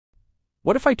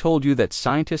What if I told you that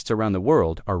scientists around the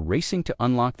world are racing to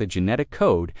unlock the genetic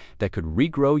code that could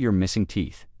regrow your missing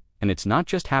teeth? And it's not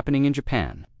just happening in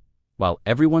Japan. While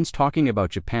everyone's talking about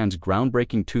Japan's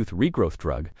groundbreaking tooth regrowth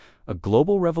drug, a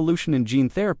global revolution in gene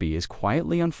therapy is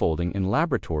quietly unfolding in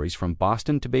laboratories from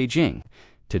Boston to Beijing.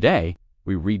 Today,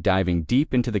 we're diving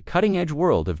deep into the cutting-edge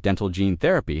world of dental gene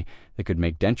therapy that could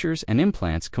make dentures and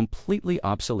implants completely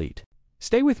obsolete.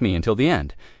 Stay with me until the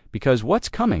end, because what's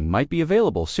coming might be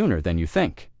available sooner than you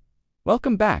think.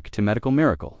 Welcome back to Medical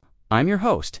Miracle. I'm your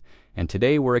host, and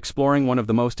today we're exploring one of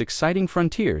the most exciting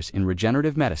frontiers in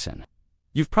regenerative medicine.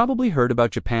 You've probably heard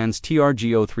about Japan's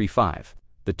TRG035,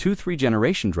 the tooth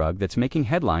regeneration drug that's making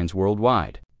headlines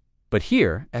worldwide. But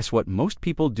here is what most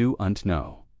people don't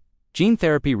know. Gene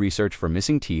therapy research for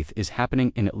missing teeth is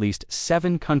happening in at least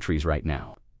 7 countries right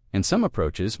now, and some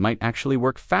approaches might actually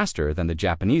work faster than the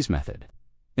Japanese method.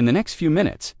 In the next few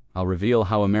minutes, I'll reveal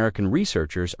how American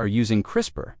researchers are using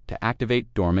CRISPR to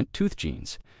activate dormant tooth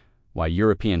genes, why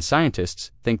European scientists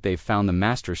think they've found the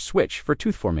master switch for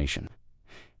tooth formation,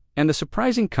 and the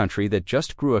surprising country that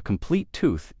just grew a complete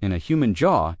tooth in a human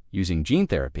jaw using gene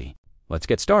therapy. Let's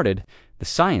get started. The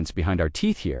science behind our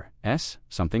teeth here is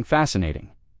something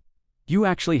fascinating. You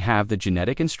actually have the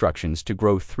genetic instructions to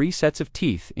grow 3 sets of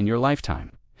teeth in your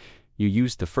lifetime. You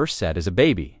used the first set as a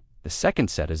baby, the second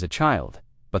set as a child,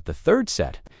 but the third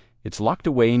set, it's locked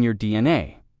away in your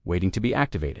DNA, waiting to be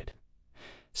activated.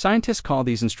 Scientists call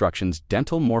these instructions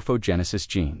dental morphogenesis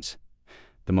genes.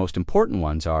 The most important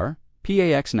ones are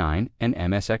PAX9 and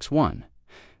MSX1,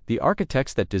 the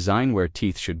architects that design where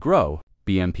teeth should grow,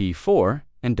 BMP4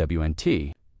 and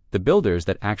WNT, the builders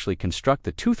that actually construct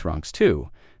the tooth rungs too,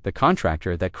 the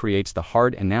contractor that creates the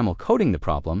hard enamel coating the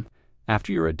problem.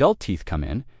 After your adult teeth come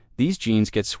in, these genes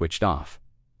get switched off.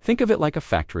 Think of it like a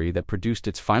factory that produced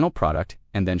its final product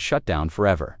and then shut down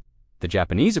forever. The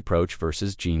Japanese approach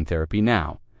versus gene therapy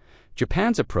now.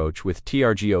 Japan's approach with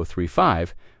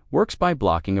TRG035 works by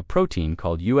blocking a protein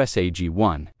called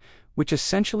USAG1, which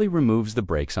essentially removes the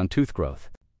brakes on tooth growth.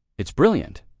 It's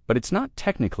brilliant, but it's not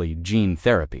technically gene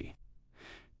therapy.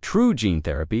 True gene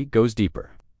therapy goes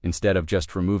deeper. Instead of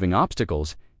just removing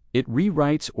obstacles, it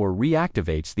rewrites or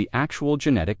reactivates the actual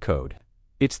genetic code.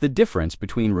 It's the difference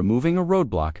between removing a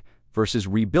roadblock versus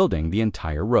rebuilding the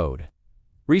entire road.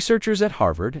 Researchers at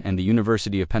Harvard and the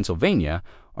University of Pennsylvania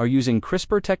are using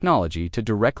CRISPR technology to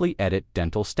directly edit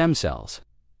dental stem cells.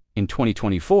 In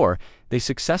 2024, they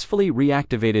successfully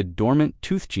reactivated dormant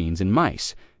tooth genes in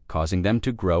mice, causing them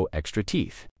to grow extra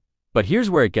teeth. But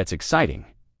here's where it gets exciting.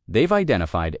 They've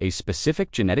identified a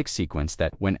specific genetic sequence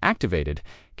that, when activated,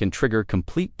 can trigger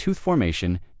complete tooth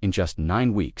formation in just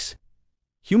 9 weeks.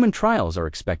 Human trials are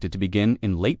expected to begin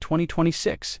in late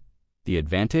 2026. The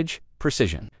advantage?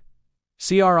 Precision.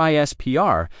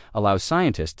 CRISPR allows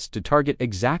scientists to target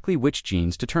exactly which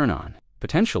genes to turn on,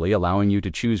 potentially allowing you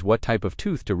to choose what type of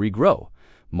tooth to regrow: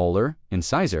 molar,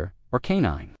 incisor, or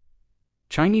canine.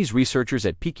 Chinese researchers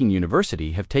at Peking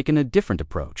University have taken a different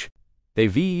approach.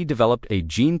 They've developed a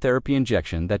gene therapy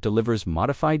injection that delivers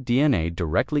modified DNA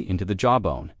directly into the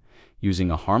jawbone, using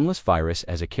a harmless virus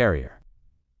as a carrier.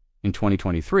 In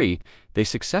 2023, they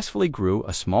successfully grew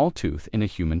a small tooth in a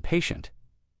human patient.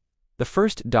 The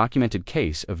first documented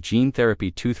case of gene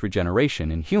therapy tooth regeneration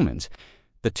in humans.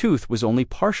 The tooth was only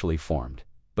partially formed,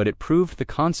 but it proved the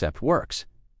concept works.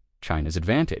 China's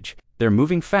advantage: they're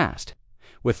moving fast.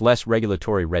 With less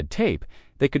regulatory red tape,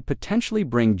 they could potentially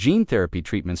bring gene therapy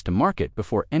treatments to market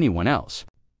before anyone else.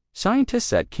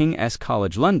 Scientists at King's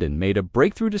College London made a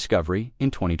breakthrough discovery in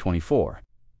 2024.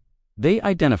 They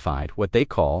identified what they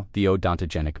call the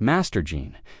odontogenic master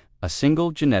gene, a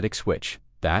single genetic switch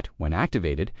that, when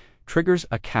activated, triggers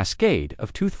a cascade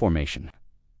of tooth formation.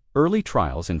 Early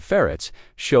trials in ferrets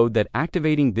showed that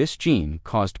activating this gene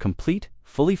caused complete,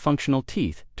 fully functional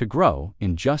teeth to grow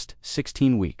in just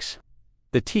 16 weeks.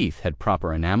 The teeth had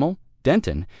proper enamel,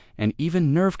 dentin, and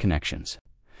even nerve connections.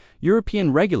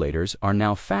 European regulators are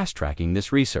now fast-tracking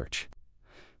this research.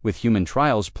 With human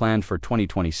trials planned for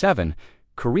 2027,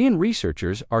 Korean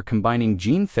researchers are combining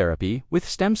gene therapy with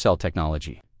stem cell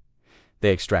technology.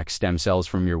 They extract stem cells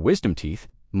from your wisdom teeth,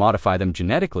 modify them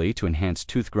genetically to enhance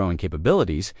tooth-growing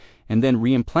capabilities, and then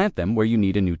reimplant them where you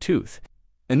need a new tooth.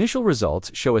 Initial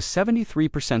results show a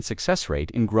 73% success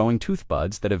rate in growing tooth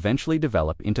buds that eventually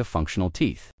develop into functional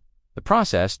teeth. The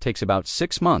process takes about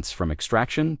 6 months from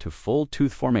extraction to full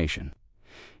tooth formation.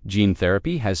 Gene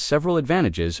therapy has several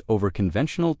advantages over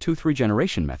conventional tooth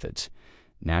regeneration methods.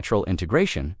 Natural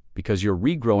integration, because you're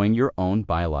regrowing your own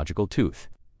biological tooth.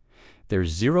 There's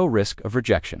zero risk of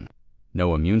rejection.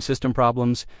 No immune system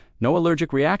problems, no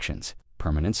allergic reactions,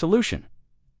 permanent solution.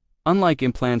 Unlike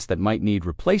implants that might need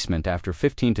replacement after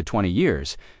 15 to 20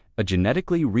 years, a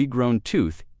genetically regrown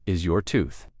tooth is your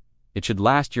tooth. It should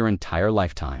last your entire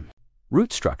lifetime.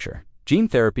 Root structure. Gene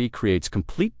therapy creates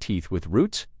complete teeth with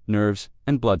roots, nerves,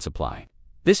 and blood supply.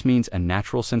 This means a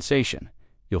natural sensation.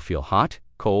 You'll feel hot,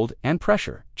 cold, and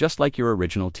pressure, just like your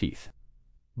original teeth.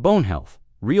 Bone health.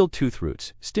 Real tooth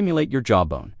roots stimulate your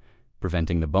jawbone,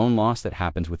 preventing the bone loss that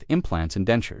happens with implants and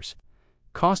dentures.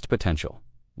 Cost potential.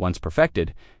 Once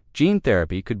perfected, gene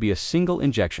therapy could be a single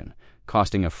injection,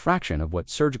 costing a fraction of what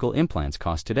surgical implants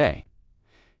cost today.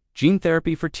 Gene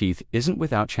therapy for teeth isn't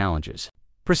without challenges.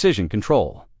 Precision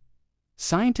control.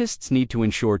 Scientists need to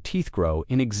ensure teeth grow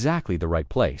in exactly the right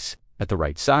place, at the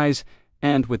right size,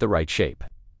 and with the right shape.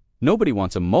 Nobody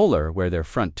wants a molar where their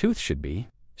front tooth should be.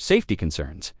 Safety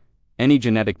concerns. Any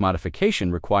genetic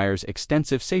modification requires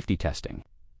extensive safety testing.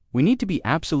 We need to be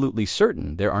absolutely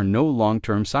certain there are no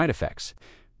long-term side effects.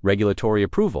 Regulatory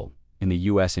approval. In the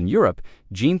US and Europe,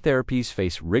 gene therapies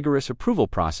face rigorous approval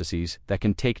processes that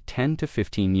can take 10 to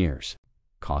 15 years.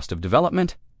 Cost of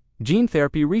development. Gene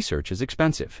therapy research is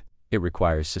expensive. It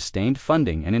requires sustained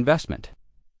funding and investment.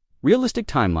 Realistic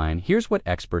timeline. Here's what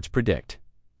experts predict.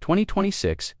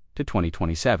 2026 to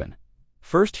 2027.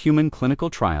 First human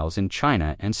clinical trials in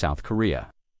China and South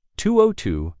Korea.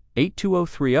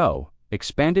 2028-2030,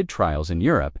 expanded trials in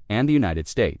Europe and the United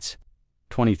States.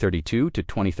 2032 to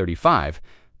 2035,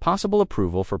 possible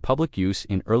approval for public use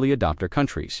in early adopter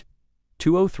countries.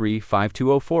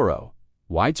 2035-2040,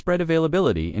 widespread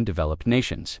availability in developed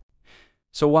nations.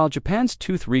 So while Japan's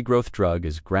tooth regrowth drug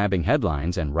is grabbing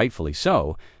headlines, and rightfully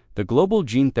so, the global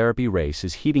gene therapy race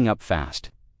is heating up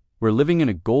fast. We're living in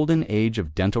a golden age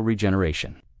of dental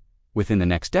regeneration. Within the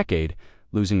next decade,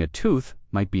 losing a tooth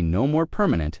might be no more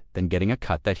permanent than getting a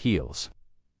cut that heals.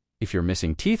 If you're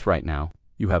missing teeth right now,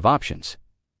 you have options.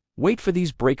 Wait for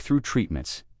these breakthrough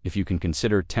treatments if you can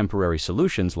consider temporary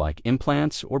solutions like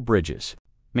implants or bridges.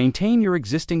 Maintain your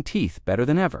existing teeth better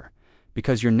than ever,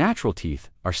 because your natural teeth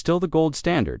are still the gold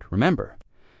standard. Remember,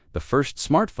 the first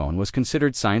smartphone was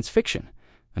considered science fiction,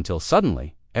 until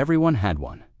suddenly everyone had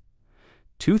one.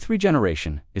 Tooth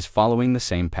regeneration is following the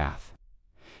same path.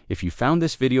 If you found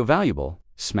this video valuable,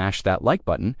 smash that like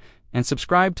button and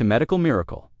subscribe to Medical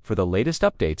Miracle for the latest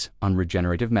updates on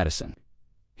regenerative medicine.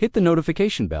 Hit the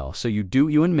notification bell so you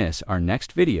don't miss our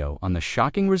next video on the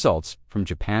shocking results from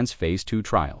Japan's Phase 2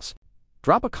 trials.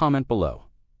 Drop a comment below.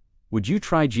 Would you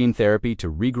try gene therapy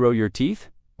to regrow your teeth,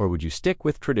 or would you stick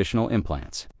with traditional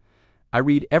implants? I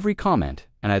read every comment,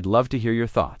 and I'd love to hear your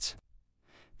thoughts.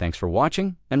 Thanks for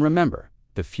watching, and remember,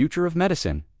 the future of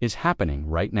medicine is happening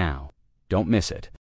right now. Don't miss it.